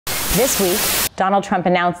This week, Donald Trump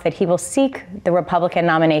announced that he will seek the Republican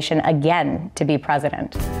nomination again to be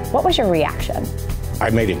president. What was your reaction? I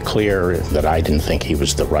made it clear that I didn't think he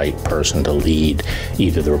was the right person to lead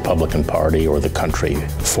either the Republican Party or the country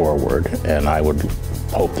forward, and I would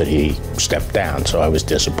hope that he stepped down, so I was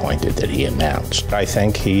disappointed that he announced. I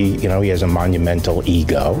think he has a monumental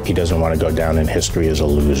ego. He doesn't want to go down in history as a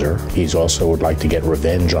loser. He also would like to get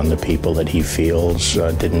revenge on the people that he feels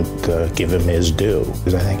didn't give him his due.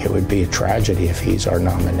 Because I think it would be a tragedy if he's our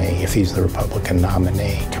nominee, if he's the Republican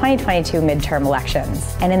nominee. 2022 midterm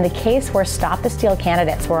elections, and in the case where Stop the Steal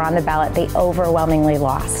candidates were on the ballot, they overwhelmingly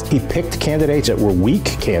lost. He picked candidates that were weak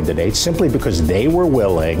candidates simply because they were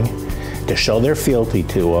willing to show their fealty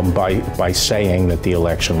to him by saying that the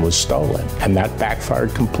election was stolen. And that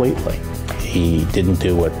backfired completely. He didn't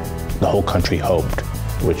do what the whole country hoped,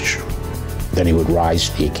 which that he would rise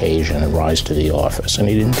to the occasion and rise to the office, and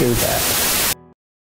he didn't do that.